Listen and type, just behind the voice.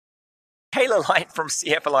Taylor Light from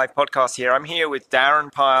CFLI Podcast here. I'm here with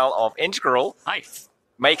Darren Pywell of Integral. Hi.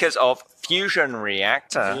 Makers of Fusion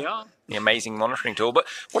Reactor, Yeah. the amazing monitoring tool. But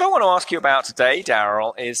what I want to ask you about today,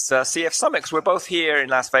 Darryl, is CF Summit, because we're both here in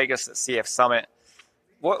Las Vegas at CF Summit.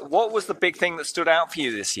 What was the big thing that stood out for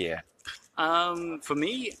you this year? For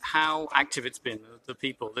me, how active it's been, the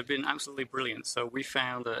people. They've been absolutely brilliant. So we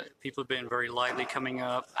found that people have been very lively, coming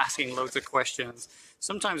up, asking loads of questions.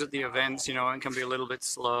 Sometimes at the events, it can be a little bit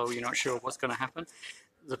slow. You're not sure what's going to happen.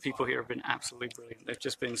 The people here have been absolutely brilliant. They've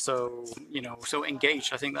just been so, so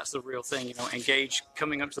engaged. I think that's the real thing, engaged,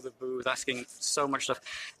 coming up to the booth, asking so much stuff.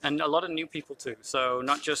 And a lot of new people too. So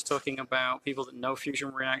not just talking about people that know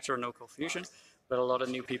Fusion Reactor or know ColdFusion, but a lot of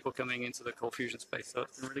new people coming into the ColdFusion space. So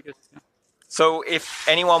it's been really good. Yeah. So if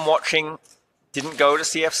anyone watching didn't go to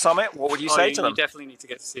CF Summit, what would you say to them? You definitely need to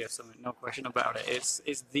get to CF Summit, no question about it.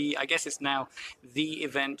 I guess it's now the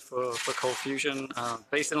event for ColdFusion,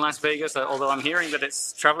 based in Las Vegas, although I'm hearing that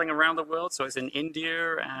it's traveling around the world, so it's in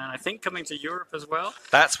India, and I think coming to Europe as well.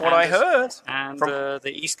 That's what I heard. And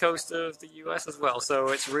the east coast of the US as well, so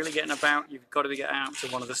it's really getting about. You've got to get out to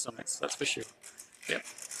one of the summits, that's for sure. Yep.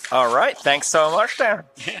 All right, thanks so much, Darren.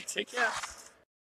 Yeah, take care.